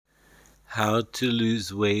How to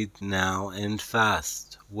lose weight now and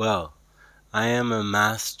fast. Well, I am a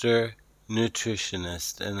master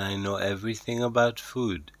nutritionist and I know everything about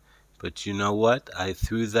food. But you know what? I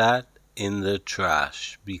threw that in the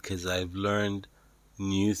trash because I've learned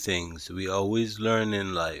new things. We always learn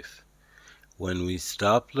in life. When we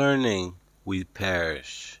stop learning, we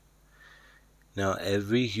perish. Now,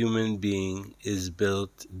 every human being is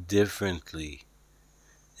built differently,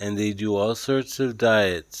 and they do all sorts of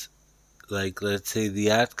diets, like let's say the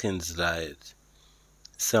Atkins diet.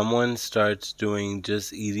 Someone starts doing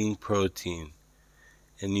just eating protein,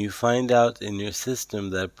 and you find out in your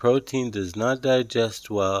system that protein does not digest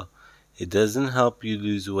well, it doesn't help you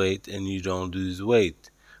lose weight, and you don't lose weight.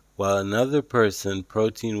 While another person,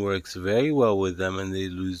 protein works very well with them and they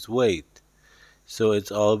lose weight. So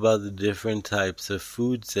it's all about the different types of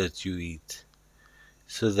foods that you eat.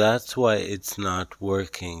 So that's why it's not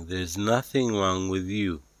working. There's nothing wrong with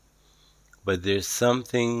you, but there's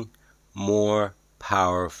something more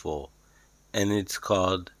powerful, and it's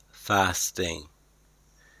called fasting.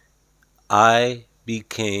 I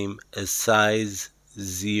became a size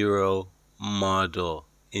 0 model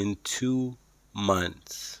in 2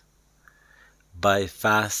 months by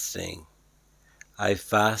fasting. I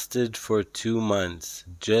fasted for 2 months,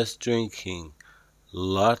 just drinking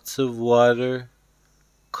lots of water,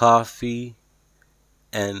 coffee,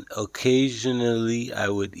 and occasionally I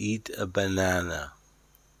would eat a banana.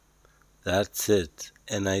 That's it.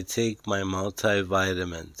 And I take my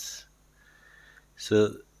multivitamins.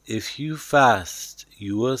 So if you fast,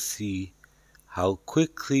 you will see how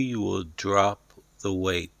quickly you will drop the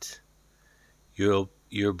weight.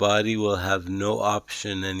 Your body will have no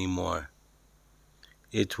option anymore.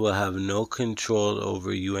 It will have no control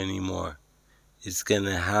over you anymore. It's going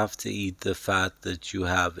to have to eat the fat that you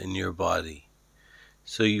have in your body.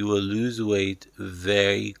 So you will lose weight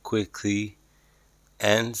very quickly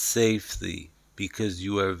and safely because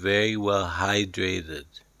you are very well hydrated.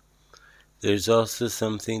 There's also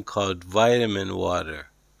something called vitamin water.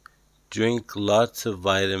 Drink lots of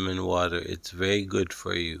vitamin water. It's very good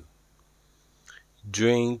for you.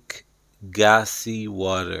 Drink gassy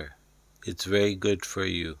water. It's very good for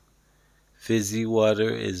you. Fizzy water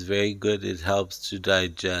is very good. It helps to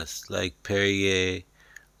digest, like Perrier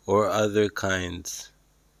or other kinds.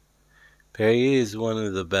 Perrier is one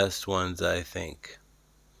of the best ones, I think.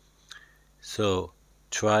 So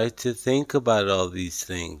try to think about all these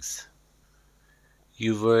things.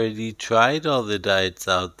 You've already tried all the diets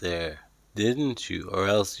out there, didn't you? Or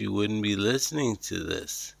else you wouldn't be listening to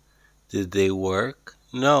this. Did they work?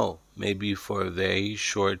 No, maybe for a very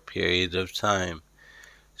short period of time.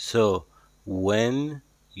 So when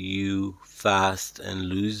you fast and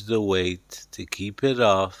lose the weight to keep it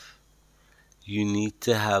off, you need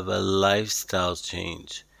to have a lifestyle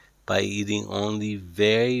change by eating only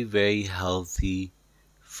very, very healthy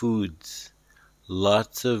foods.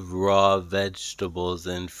 Lots of raw vegetables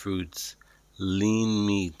and fruits, lean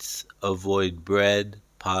meats, avoid bread,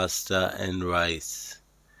 pasta, and rice.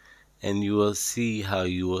 And you will see how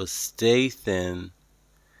you will stay thin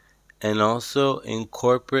and also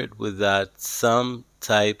incorporate with that some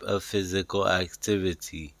type of physical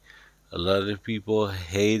activity. A lot of people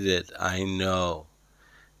hate it, I know,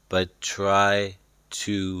 but try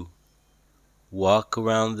to walk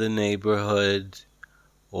around the neighborhood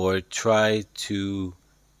or try to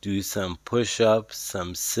do some push-ups,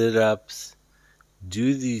 some sit-ups.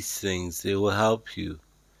 Do these things. It will help you.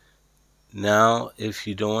 Now, if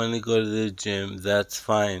you don't want to go to the gym, that's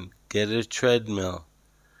fine. Get a treadmill.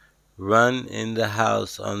 Run in the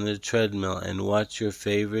house on the treadmill and watch your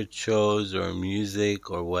favorite shows or music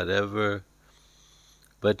or whatever.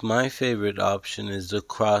 But my favorite option is the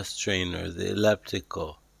cross trainer, the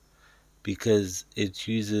elliptical, because it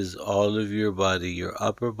uses all of your body, your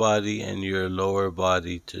upper body and your lower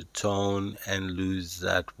body, to tone and lose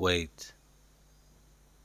that weight.